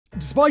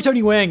Despite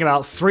only weighing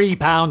about 3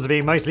 pounds and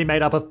being mostly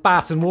made up of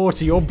fat and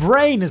water, your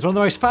brain is one of the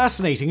most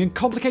fascinating and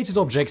complicated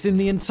objects in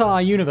the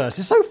entire universe.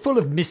 It's so full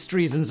of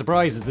mysteries and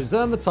surprises that it's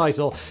earned the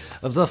title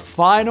of the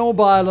final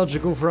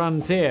biological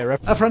frontier.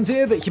 A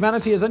frontier that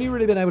humanity has only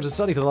really been able to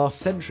study for the last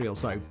century or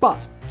so.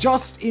 But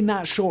just in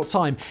that short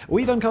time,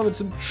 we've uncovered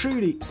some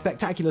truly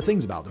spectacular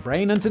things about the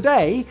brain, and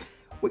today,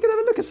 we're going to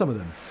have a look at some of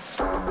them.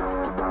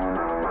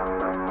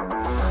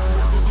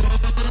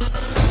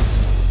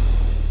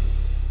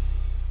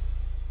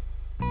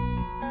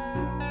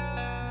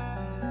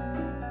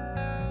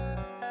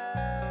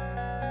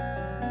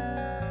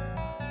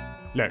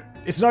 Look,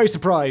 it's no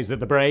surprise that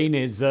the brain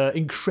is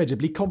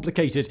incredibly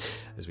complicated.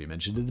 As we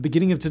mentioned at the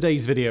beginning of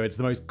today's video, it's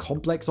the most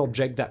complex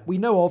object that we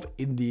know of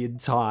in the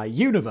entire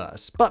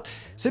universe. But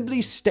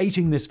simply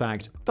stating this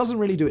fact doesn't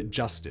really do it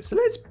justice, so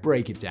let's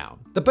break it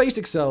down. The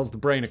basic cells of the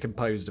brain are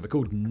composed of are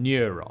called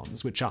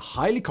neurons, which are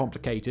highly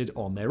complicated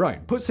on their own.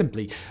 Put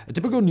simply, a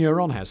typical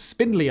neuron has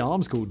spindly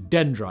arms called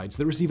dendrites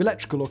that receive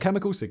electrical or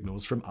chemical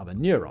signals from other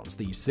neurons.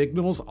 These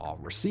signals are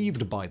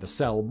received by the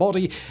cell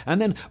body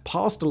and then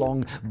passed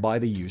along by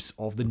the use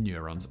of the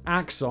neuron's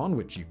axon,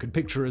 which you could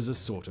picture as a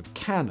sort of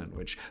cannon,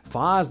 which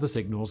fires the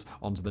signals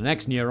onto the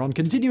next neuron,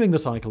 continuing the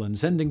cycle and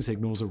sending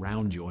signals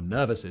around your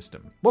nervous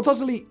system. What's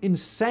utterly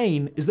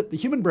insane is that the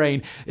human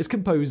brain is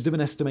composed of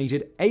an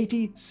estimated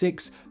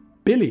 86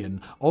 billion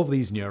of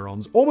these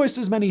neurons, almost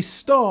as many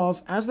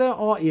stars as there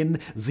are in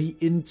the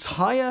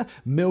entire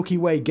Milky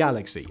Way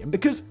galaxy. And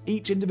because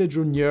each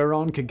individual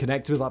neuron can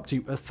connect with up to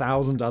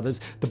 1,000 others,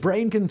 the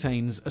brain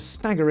contains a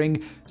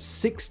staggering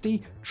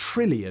 60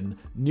 trillion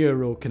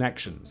neural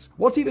connections.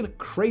 What's even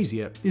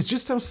crazier is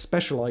just how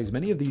specialized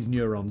many of these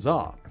neurons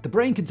are. The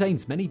brain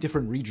contains many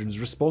different regions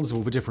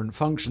responsible for different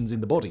functions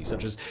in the body,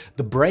 such as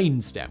the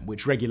brainstem,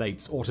 which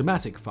regulates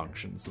automatic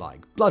functions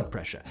like blood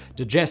pressure,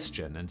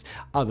 digestion, and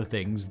other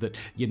things that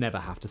you never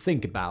have to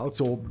think about.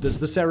 Or there's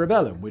the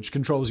cerebellum, which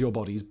controls your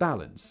body's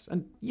balance.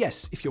 And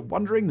yes, if you're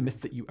wondering, the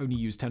myth that you only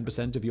use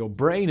 10% of your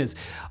brain is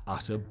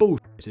utter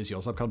bullshit, as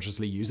you're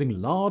subconsciously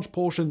using large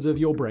portions of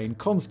your brain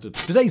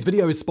constantly. Today's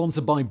video is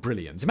sponsored by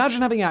Brilliant.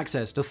 Imagine having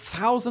access to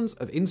thousands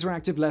of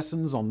interactive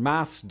lessons on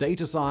maths,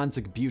 data science,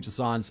 and computer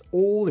science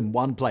all in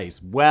one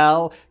place.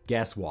 Well,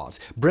 guess what?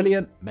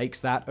 Brilliant makes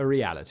that a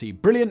reality.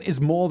 Brilliant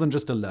is more than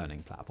just a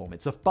learning platform.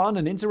 It's a fun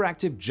and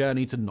interactive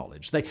journey to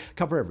knowledge. They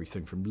cover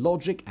everything from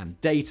logic and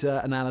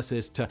data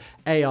analysis to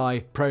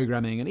AI,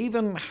 programming, and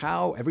even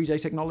how everyday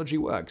technology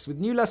works. With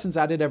new lessons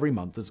added every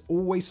month, there's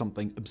always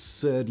something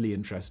absurdly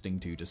interesting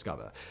to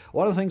discover.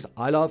 One of the things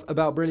I love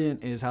about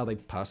Brilliant is how they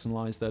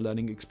personalize their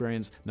learning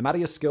experience. No matter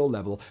your skill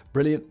level,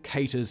 Brilliant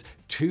caters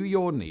to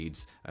your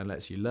needs and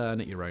lets you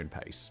learn at your own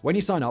pace. When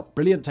you sign up,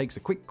 Brilliant takes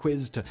a quick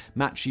quiz to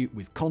match you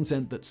with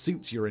content that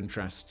suits your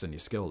interests and your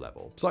skill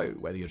level. So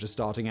whether you're just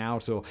starting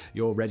out or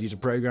you're ready to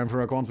program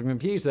for a quantum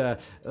computer,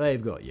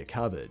 they've got you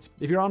covered.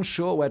 If you're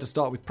unsure where to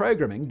start with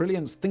programming,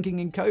 Brilliant's Thinking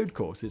in Code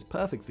course is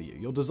perfect for you.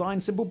 You'll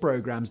design simple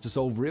programs to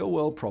solve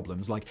real-world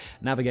problems like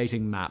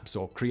navigating maps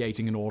or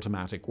creating an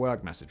automatic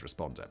work message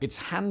responder. It's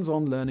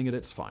hands-on learning at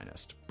its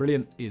finest.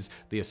 Brilliant is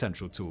the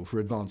essential tool for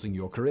advancing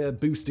your career,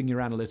 boosting your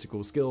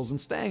analytical skills,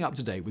 and staying up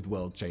to date with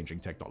world-changing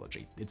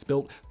technology. It's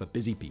built for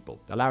busy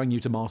people, allowing you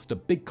to master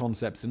big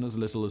concepts in as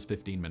little as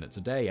 15 minutes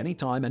a day,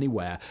 anytime,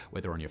 anywhere,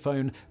 whether on your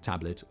phone,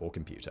 tablet, or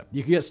computer.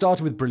 You can get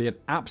started with Brilliant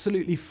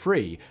absolutely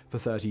free for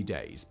 30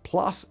 days.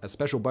 Plus, a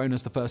special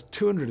bonus, the first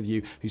 200 of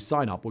you who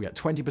sign up will get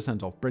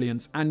 20% off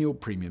Brilliant's annual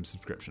premium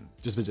subscription.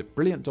 Just visit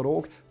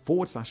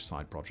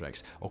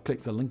brilliant.org/sideprojects or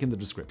click the link in the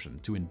description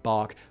to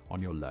embark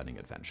on your learning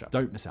adventure.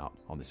 Don't miss out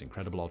on this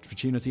incredible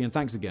opportunity, and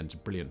thanks again to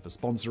Brilliant for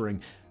sponsoring.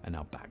 And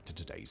now back to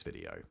today's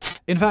video.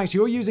 In fact,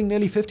 you're using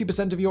nearly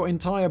 50% of your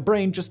entire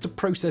brain just to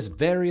process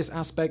various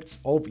aspects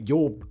of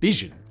your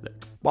vision.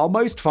 While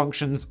most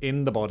functions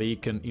in the body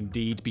can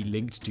indeed be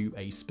linked to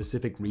a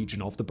specific region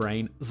of the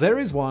brain, there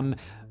is one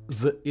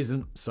that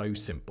isn't so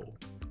simple: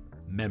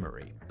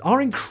 memory.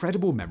 Our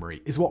incredible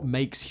memory is what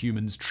makes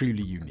humans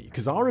truly unique,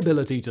 as our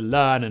ability to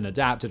learn and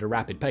adapt at a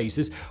rapid pace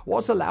is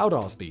what's allowed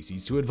our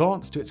species to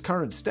advance to its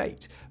current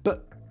state.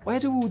 But where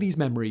do all these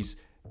memories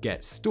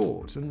get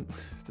stored? And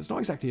there's not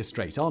exactly a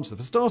straight answer.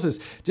 For starters,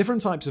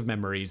 different types of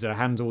memories are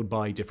handled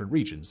by different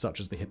regions, such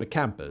as the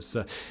hippocampus,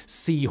 a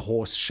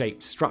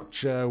seahorse-shaped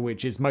structure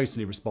which is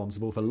mostly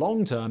responsible for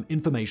long-term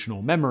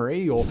informational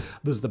memory, or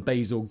there's the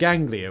basal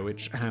ganglia,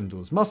 which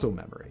handles muscle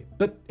memory.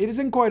 But it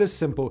isn't quite as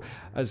simple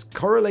as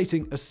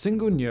correlating a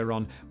single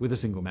neuron with a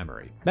single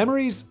memory.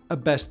 Memories are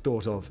best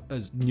thought of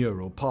as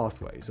neural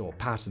pathways, or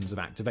patterns of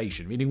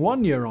activation, meaning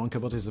one neuron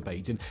can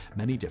participate in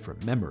many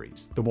different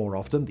memories. The more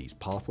often these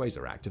pathways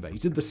are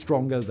activated, the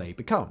stronger they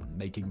become,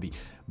 making the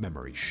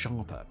memory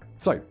sharper.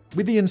 So,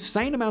 with the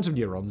insane amount of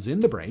neurons in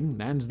the brain,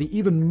 and the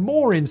even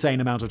more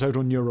insane amount of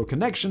total neural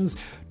connections,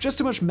 just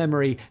how much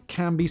memory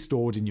can be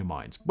stored in your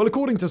mind? Well,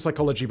 according to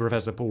psychology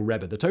professor Paul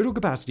Reber, the total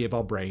capacity of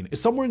our brain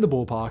is somewhere in the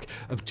ballpark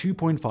of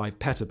 2.5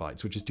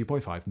 petabytes, which is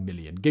 2.5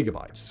 million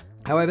gigabytes.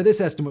 However, this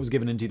estimate was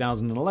given in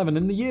 2011,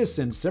 and in the years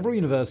since, several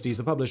universities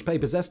have published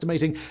papers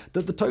estimating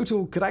that the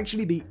total could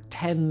actually be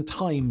 10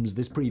 times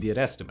this previous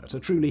estimate, a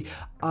truly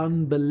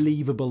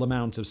unbelievable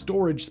amount of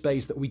storage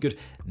space that we could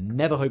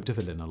never hope to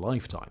fill in a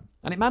lifetime.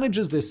 And it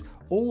manages this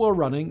all while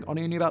running on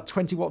only about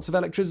 20 watts of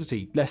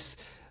electricity, less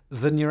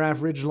than your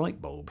average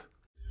light bulb.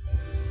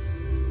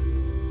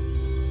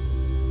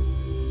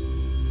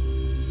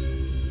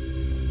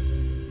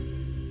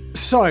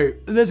 So,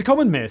 there's a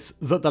common myth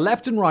that the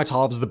left and right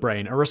halves of the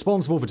brain are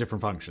responsible for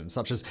different functions,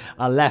 such as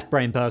a left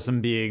brain person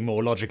being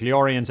more logically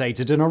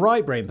orientated and a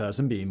right brain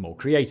person being more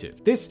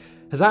creative. This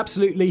has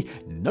absolutely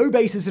no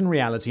basis in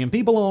reality, and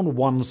people aren't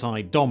one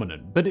side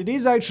dominant. But it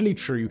is actually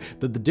true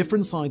that the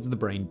different sides of the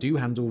brain do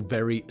handle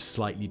very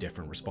slightly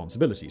different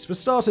responsibilities. For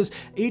starters,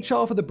 each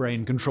half of the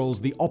brain controls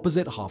the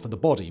opposite half of the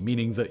body,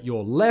 meaning that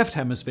your left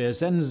hemisphere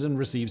sends and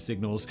receives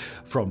signals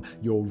from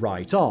your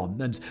right arm,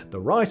 and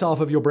the right half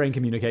of your brain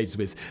communicates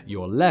with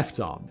your left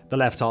arm. The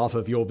left half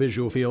of your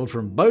visual field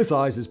from both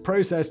eyes is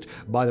processed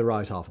by the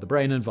right half of the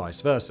brain, and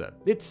vice versa.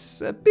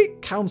 It's a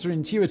bit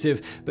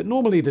counterintuitive, but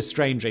normally this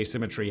strange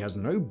asymmetry has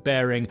no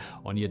bearing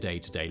on your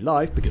day-to-day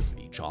life because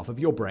each half of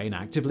your brain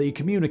actively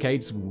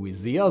communicates with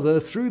the other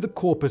through the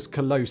corpus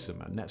callosum,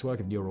 a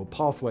network of neural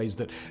pathways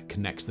that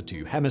connects the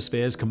two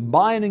hemispheres,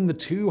 combining the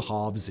two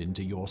halves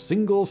into your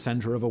single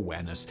center of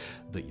awareness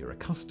that you're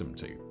accustomed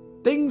to.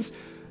 Things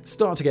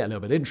start to get a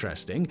little bit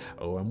interesting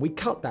when we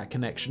cut that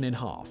connection in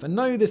half. And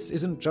no, this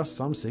isn't just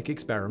some sick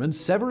experiment.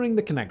 Severing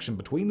the connection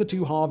between the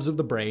two halves of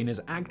the brain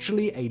is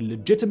actually a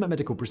legitimate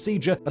medical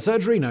procedure, a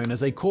surgery known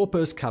as a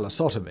corpus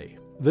callosotomy.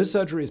 This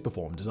surgery is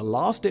performed as a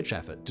last-ditch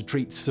effort to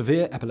treat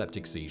severe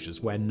epileptic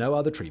seizures where no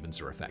other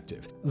treatments are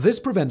effective. This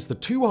prevents the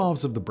two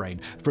halves of the brain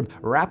from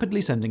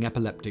rapidly sending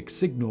epileptic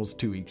signals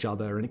to each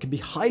other, and it can be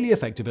highly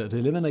effective at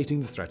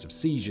eliminating the threat of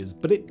seizures,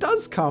 but it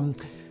does come,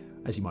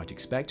 as you might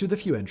expect, with a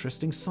few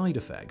interesting side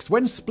effects.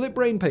 When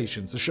split-brain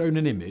patients are shown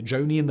an image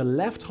only in the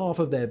left half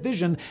of their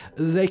vision,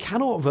 they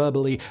cannot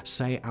verbally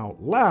say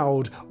out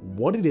loud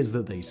what it is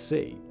that they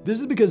see. This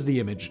is because the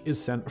image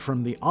is sent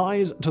from the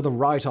eyes to the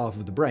right half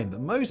of the brain, but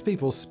most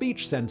people's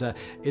speech center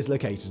is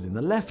located in the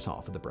left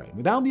half of the brain.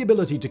 Without the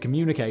ability to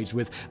communicate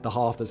with the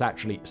half that's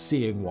actually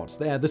seeing what's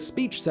there, the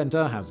speech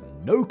center has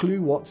no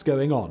clue what's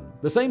going on.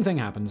 The same thing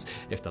happens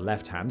if the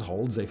left hand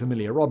holds a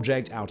familiar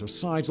object out of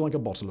sight, like a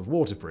bottle of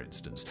water, for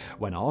instance.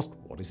 When asked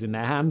what is in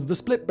their hand, the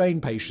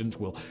split-brain patient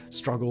will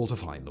struggle to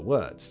find the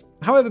words.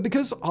 However,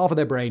 because half of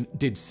their brain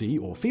did see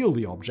or feel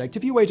the object,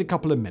 if you wait a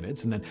couple of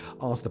minutes and then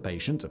ask the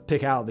patient to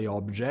pick out the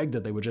object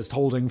that they were just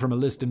holding from a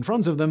list in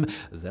front of them,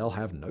 they'll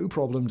have no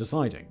problem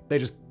deciding. They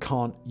just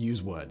can't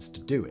use words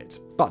to do it.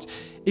 But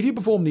if you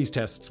perform these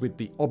tests with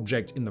the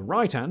object in the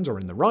right hand or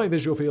in the right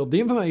visual field, the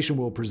information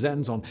will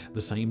present on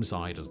the same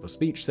side as the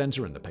speech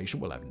center, and the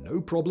patient will have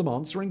no problem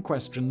answering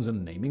questions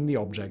and naming the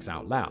objects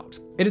out loud.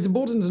 It is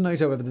important to note,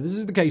 however, that this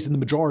is the case in the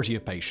majority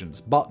of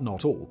patients, but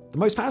not all. The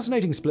most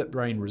fascinating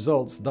split-brain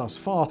results thus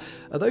far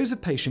are those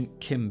of patient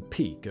Kim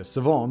Peek, a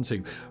savant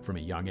who, from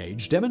a young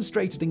age,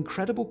 demonstrated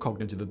incredible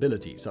cognitive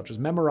abilities, such as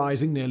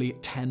memorizing nearly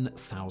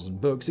 10,000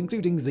 books,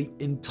 including the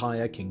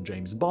entire King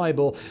James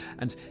Bible,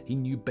 and he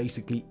knew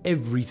basically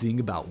everything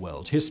about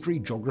world history,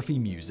 geography,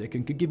 music,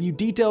 and could give you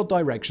detailed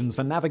directions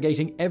for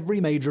navigating every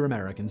major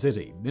American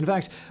city. In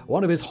fact,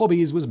 one of his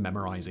hobbies was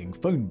memorizing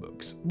phone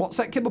books. What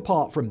set Kim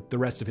apart from the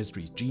rest of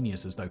history's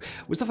geniuses, though,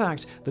 was the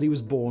fact that he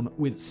was born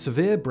with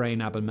severe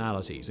brain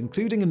abnormalities,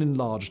 including an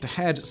enlarged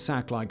head,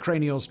 sac-like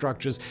cranial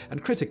structures,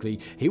 and critically,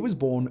 he was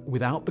born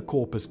without the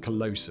corpus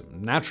callosum,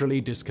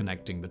 naturally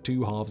disconnecting the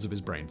two halves of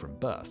his brain from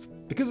birth.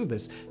 Because of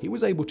this, he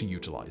was able to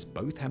utilize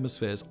both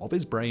hemispheres of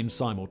his brain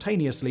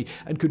simultaneously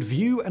and could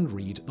view and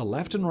read the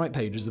left and right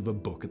pages of a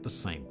book at the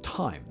same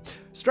time.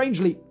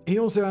 Strangely, he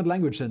also had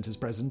language centers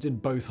present in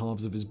both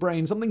halves of his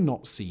brain, something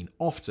not seen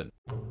often.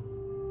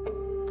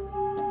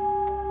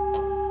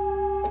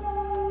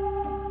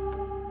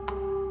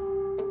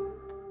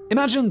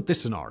 Imagine this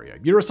scenario.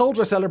 You're a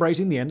soldier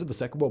celebrating the end of the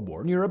Second World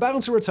War, and you're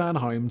about to return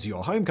home to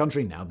your home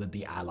country now that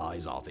the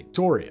Allies are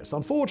victorious.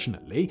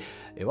 Unfortunately,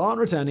 you aren't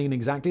returning in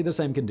exactly the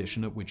same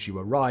condition at which you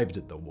arrived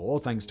at the war,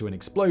 thanks to an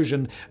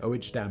explosion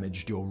which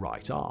damaged your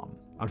right arm.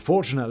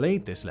 Unfortunately,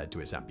 this led to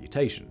its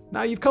amputation.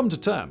 Now, you've come to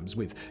terms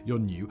with your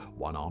new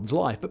one-armed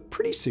life, but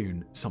pretty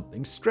soon,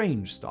 something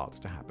strange starts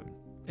to happen.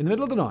 In the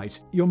middle of the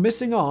night, your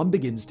missing arm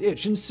begins to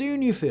itch, and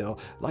soon you feel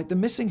like the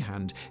missing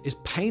hand is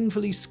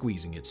painfully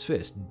squeezing its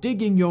fist,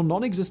 digging your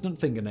non-existent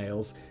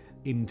fingernails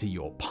into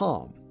your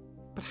palm.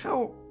 But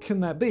how can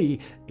that be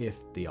if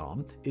the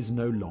arm is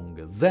no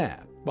longer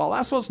there? Well,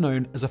 that's what's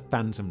known as a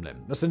phantom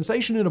limb, a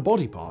sensation in a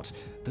body part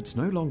that's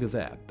no longer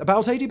there.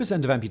 About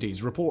 80% of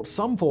amputees report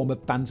some form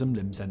of phantom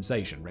limb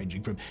sensation,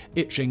 ranging from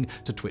itching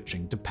to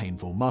twitching to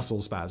painful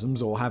muscle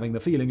spasms or having the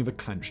feeling of a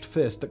clenched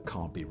fist that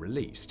can't be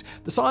released.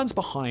 The science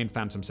behind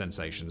phantom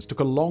sensations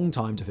took a long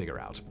time to figure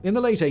out. In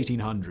the late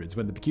 1800s,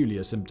 when the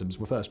peculiar symptoms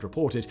were first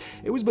reported,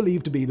 it was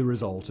believed to be the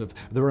result of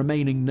the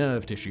remaining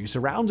nerve tissue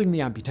surrounding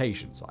the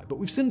amputation site, but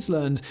we've since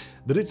learned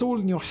that it's all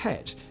in your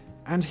head.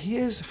 And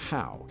here's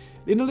how.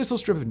 In a little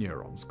strip of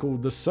neurons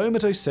called the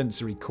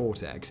somatosensory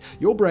cortex,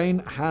 your brain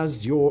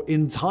has your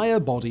entire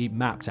body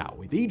mapped out,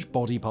 with each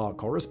body part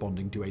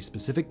corresponding to a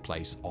specific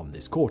place on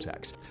this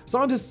cortex.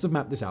 Scientists have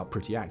mapped this out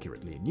pretty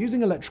accurately, and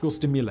using electrical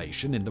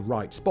stimulation in the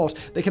right spot,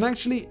 they can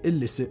actually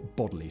elicit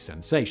bodily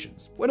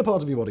sensations. When a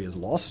part of your body is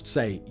lost,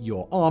 say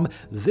your arm,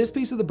 this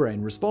piece of the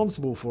brain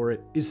responsible for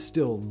it is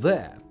still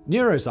there.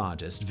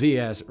 Neuroscientist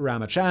V.S.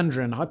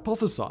 Ramachandran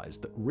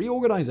hypothesized that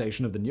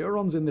reorganization of the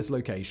neurons in this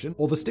location,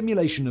 or the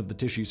stimulation of the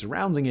tissue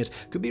surrounding it,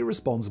 could be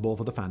responsible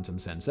for the phantom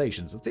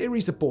sensations, a theory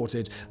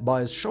supported by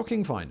his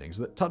shocking findings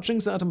that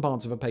touching certain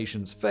parts of a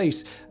patient's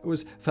face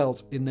was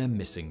felt in their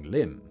missing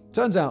limb.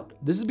 Turns out,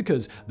 this is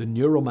because the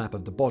neural map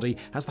of the body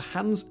has the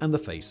hands and the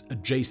face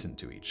adjacent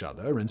to each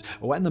other, and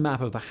when the map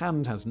of the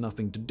hand has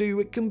nothing to do,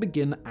 it can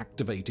begin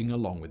activating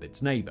along with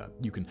its neighbor.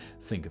 You can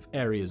think of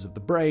areas of the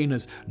brain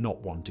as not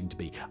wanting to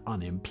be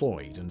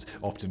unemployed, and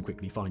often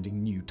quickly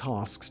finding new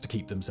tasks to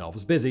keep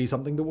themselves busy,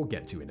 something that we'll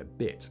get to in a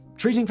bit.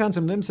 Treating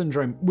phantom limb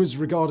syndrome was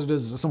regarded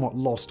as a somewhat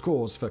lost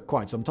cause for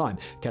quite some time.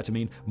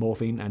 Ketamine,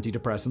 morphine,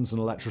 antidepressants,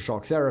 and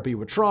electroshock therapy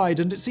were tried,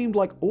 and it seemed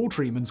like all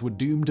treatments were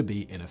doomed to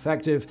be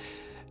ineffective.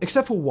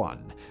 Except for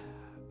one,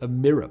 a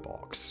mirror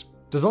box.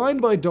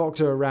 Designed by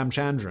Dr.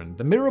 Ramachandran,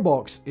 the mirror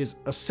box is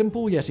a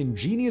simple yet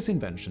ingenious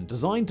invention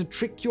designed to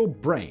trick your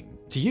brain.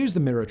 To use the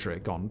mirror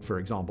trick on, for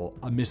example,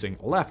 a missing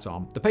left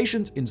arm, the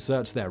patient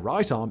inserts their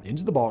right arm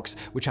into the box,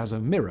 which has a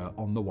mirror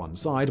on the one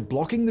side,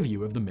 blocking the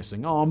view of the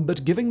missing arm,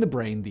 but giving the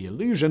brain the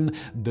illusion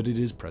that it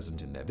is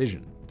present in their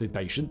vision. The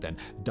patient then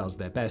does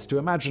their best to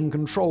imagine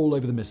control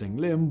over the missing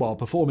limb while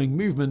performing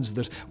movements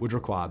that would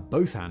require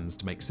both hands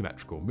to make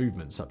symmetrical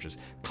movements, such as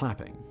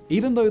clapping.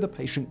 Even though the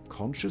patient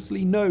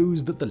consciously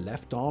knows that the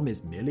left arm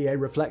is merely a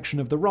reflection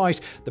of the right,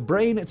 the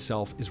brain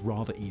itself is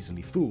rather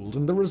easily fooled,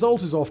 and the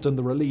result is often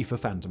the relief of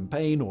phantom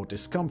pain or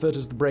discomfort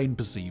as the brain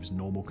perceives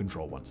normal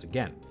control once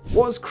again.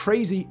 What's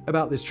crazy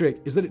about this trick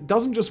is that it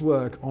doesn't just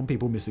work on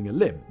people missing a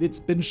limb. It's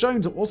been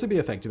shown to also be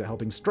effective at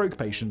helping stroke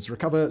patients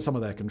recover some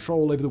of their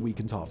control over the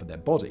weakened half of their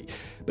body.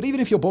 But even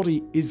if your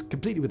body is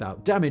completely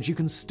without damage, you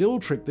can still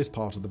trick this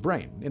part of the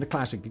brain. In a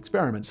classic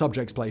experiment,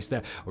 subjects place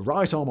their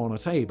right arm on a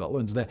table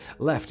and their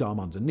left arm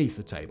underneath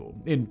the table.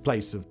 In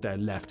place of their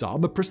left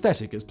arm, a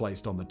prosthetic is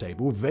placed on the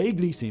table,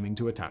 vaguely seeming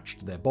to attach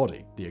to their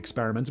body. The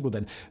experimenter will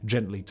then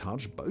gently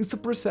touch both the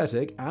prosthetic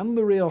and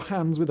the real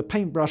hands with a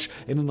paintbrush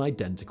in an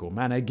identical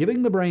manner,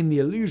 giving the brain the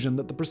illusion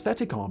that the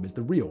prosthetic arm is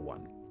the real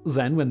one.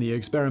 Then, when the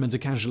experimenter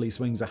casually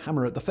swings a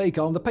hammer at the fake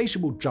arm, the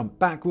patient will jump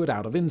backward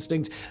out of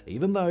instinct,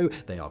 even though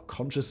they are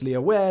consciously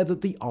aware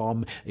that the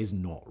arm is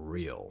not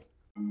real.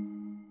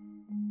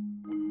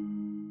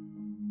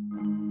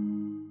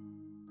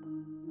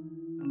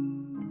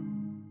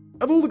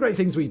 Of all the great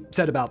things we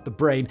said about the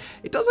brain,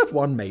 it does have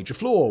one major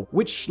flaw,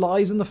 which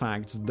lies in the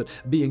fact that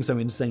being so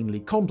insanely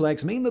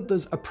complex mean that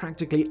there's a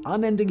practically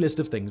unending list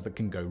of things that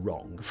can go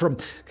wrong. From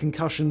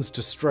concussions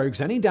to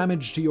strokes, any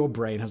damage to your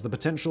brain has the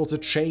potential to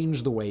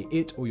change the way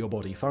it or your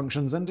body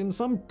functions, and in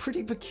some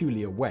pretty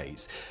peculiar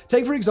ways.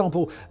 Take, for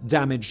example,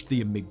 damage to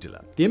the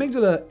amygdala. The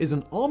amygdala is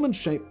an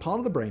almond-shaped part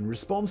of the brain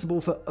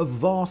responsible for a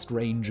vast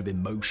range of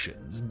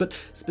emotions, but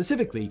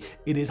specifically,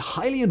 it is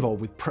highly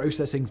involved with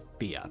processing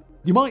fear.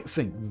 You might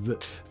think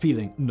that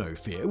feeling no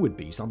fear would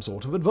be some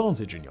sort of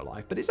advantage in your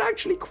life, but it's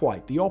actually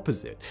quite the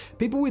opposite.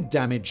 People with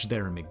damage to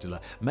their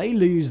amygdala may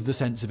lose the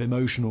sense of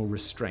emotional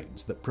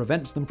restraint that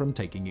prevents them from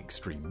taking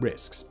extreme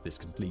risks. This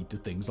can lead to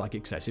things like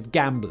excessive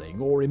gambling,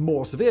 or in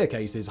more severe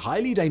cases,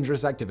 highly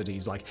dangerous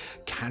activities like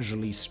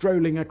casually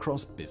strolling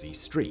across busy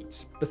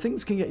streets. But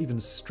things can get even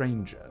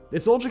stranger.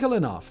 It's logical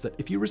enough that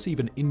if you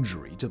receive an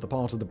injury to the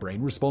part of the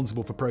brain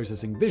responsible for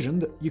processing vision,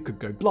 that you could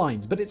go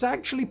blind, but it's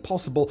actually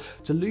possible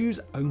to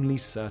lose only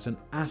certain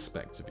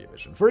aspects of your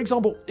vision. For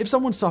example, if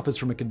someone suffers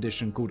from a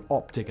condition called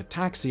optic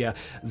ataxia,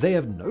 they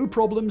have no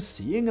problem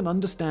seeing and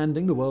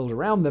understanding the world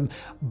around them,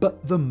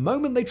 but the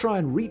moment they try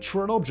and reach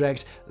for an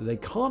object, they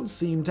can't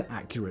seem to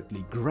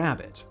accurately grab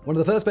it. One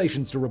of the first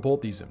patients to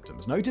report these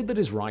symptoms noted that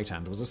his right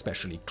hand was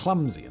especially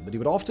clumsy and that he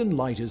would often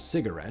light his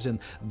cigarette in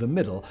the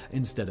middle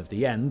instead of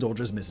the end, or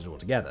just miss it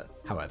altogether.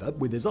 However,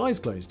 with his eyes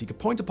closed, he could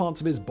point to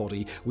parts of his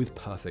body with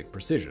perfect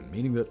precision,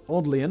 meaning that,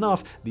 oddly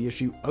enough, the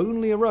issue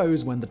only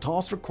arose when the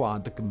task required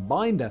required the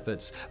combined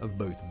efforts of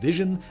both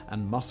vision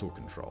and muscle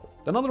control.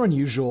 Another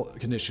unusual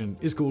condition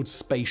is called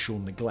spatial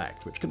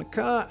neglect, which can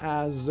occur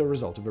as a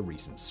result of a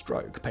recent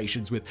stroke.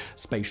 Patients with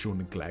spatial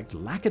neglect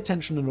lack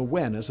attention and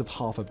awareness of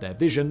half of their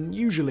vision,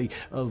 usually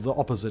the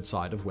opposite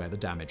side of where the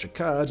damage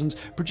occurred, and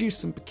produce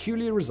some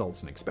peculiar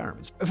results in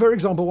experiments. For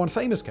example, one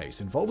famous case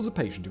involves a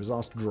patient who was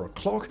asked to draw a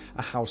clock,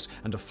 a house,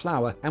 and a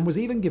flower, and was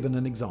even given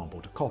an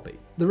example to copy.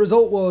 The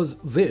result was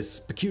this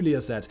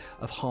peculiar set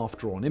of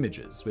half-drawn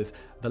images, with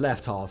the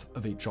left half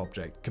of each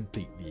object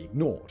completely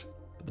ignored.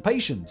 But the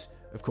patient,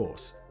 of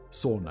course,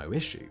 saw no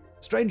issue.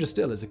 Stranger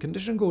still is a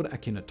condition called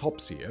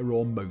achinotopsia,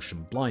 or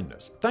motion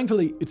blindness.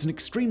 Thankfully, it's an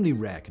extremely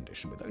rare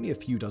condition, with only a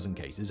few dozen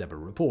cases ever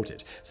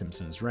reported.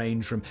 Symptoms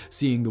range from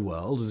seeing the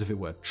world as if it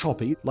were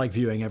choppy, like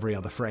viewing every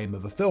other frame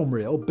of a film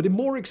reel, but in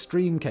more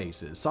extreme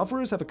cases,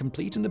 sufferers have a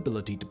complete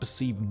inability to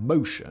perceive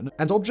motion,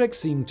 and objects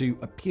seem to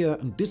appear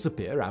and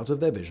disappear out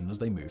of their vision as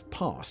they move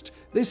past.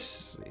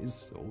 This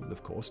is all,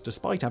 of course,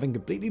 despite having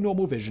completely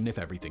normal vision if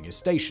everything is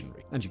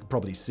stationary. And you can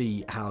probably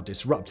see how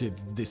disruptive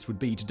this would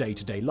be to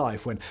day-to-day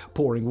life. When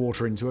pouring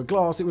water into a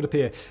glass, it would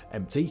appear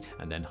empty,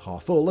 and then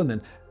half full, and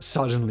then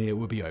suddenly it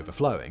would be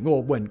overflowing.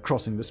 Or when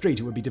crossing the street,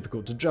 it would be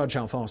difficult to judge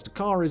how fast a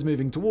car is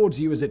moving towards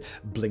you as it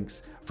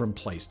blinks from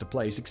place to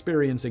place,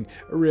 experiencing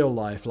real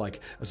life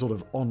like a sort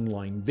of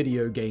online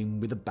video game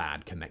with a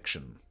bad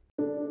connection.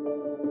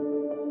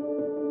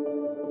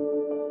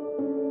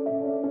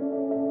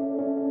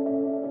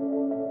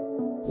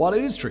 While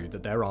it is true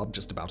that there are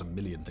just about 1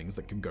 million things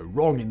that can go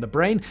wrong in the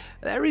brain,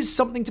 there is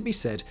something to be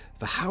said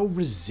for how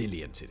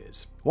resilient it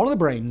is. One of the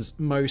brain's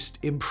most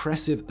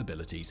impressive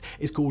abilities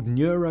is called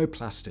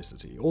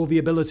neuroplasticity, or the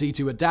ability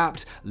to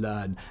adapt,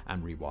 learn,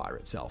 and rewire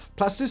itself.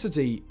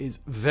 Plasticity is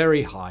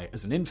very high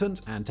as an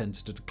infant and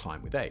tends to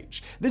decline with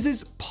age. This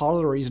is part of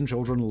the reason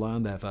children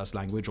learn their first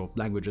language or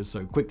languages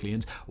so quickly,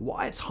 and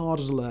why it's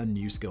harder to learn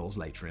new skills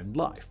later in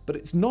life. But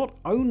it's not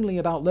only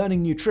about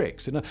learning new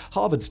tricks. In a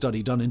Harvard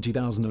study done in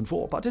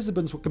 2004,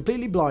 participants were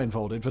completely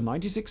blindfolded for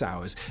 96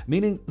 hours,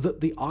 meaning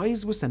that the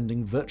eyes were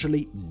sending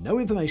virtually no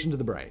information to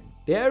the brain.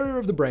 The area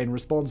of the brain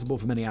responsible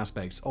for many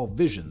aspects of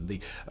vision, the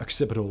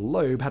occipital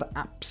lobe, had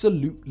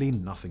absolutely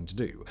nothing to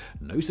do.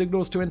 No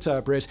signals to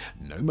interpret,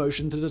 no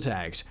motion to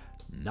detect,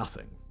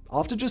 nothing.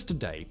 After just a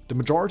day, the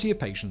majority of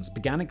patients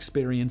began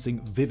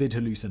experiencing vivid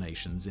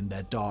hallucinations in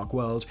their dark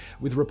world,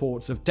 with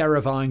reports of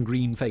terrifying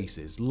green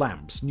faces,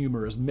 lamps,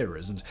 numerous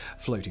mirrors, and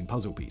floating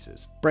puzzle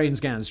pieces. Brain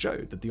scans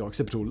showed that the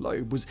occipital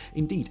lobe was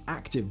indeed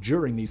active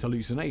during these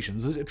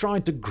hallucinations as it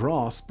tried to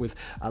grasp with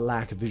a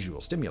lack of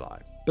visual stimuli.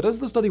 But as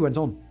the study went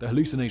on, the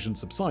hallucinations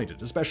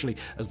subsided, especially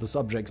as the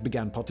subjects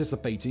began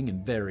participating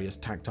in various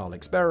tactile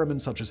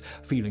experiments, such as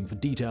feeling for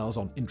details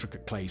on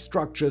intricate clay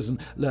structures and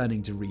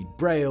learning to read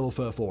Braille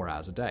for 4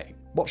 hours a day.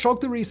 What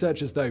shocked the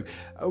researchers, though,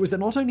 was that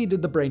not only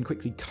did the brain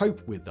quickly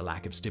cope with the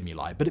lack of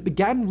stimuli, but it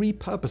began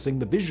repurposing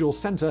the visual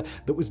center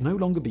that was no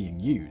longer being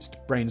used.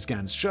 Brain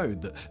scans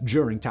showed that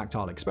during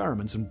tactile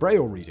experiments and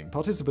Braille reading,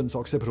 participants'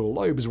 occipital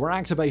lobes were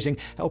activating,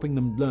 helping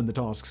them learn the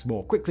tasks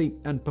more quickly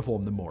and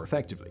perform them more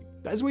effectively.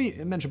 As we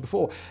mentioned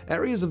before,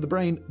 areas of the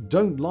brain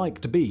don't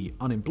like to be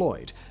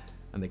unemployed,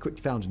 and they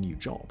quickly found a new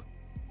job.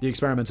 The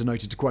experimenter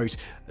noted to quote,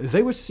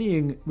 "They were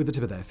seeing with the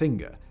tip of their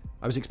finger.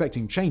 I was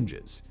expecting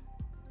changes,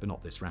 but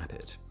not this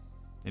rapid."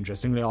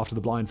 Interestingly, after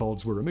the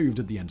blindfolds were removed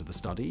at the end of the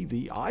study,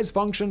 the eyes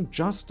functioned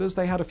just as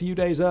they had a few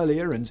days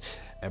earlier, and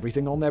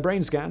everything on their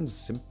brain scans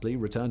simply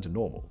returned to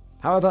normal.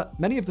 However,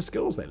 many of the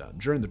skills they learned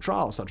during the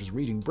trial, such as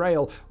reading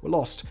Braille, were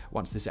lost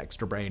once this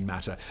extra brain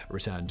matter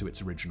returned to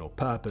its original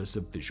purpose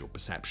of visual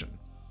perception.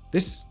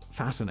 This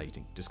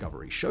fascinating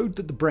discovery showed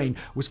that the brain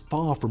was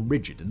far from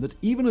rigid, and that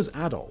even as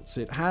adults,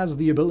 it has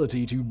the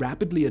ability to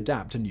rapidly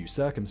adapt to new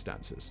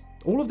circumstances.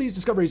 All of these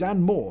discoveries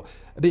and more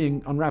are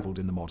being unraveled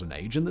in the modern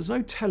age, and there's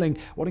no telling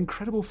what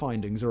incredible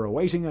findings are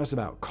awaiting us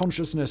about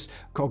consciousness,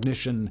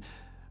 cognition,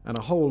 and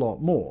a whole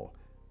lot more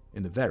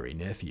in the very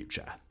near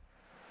future.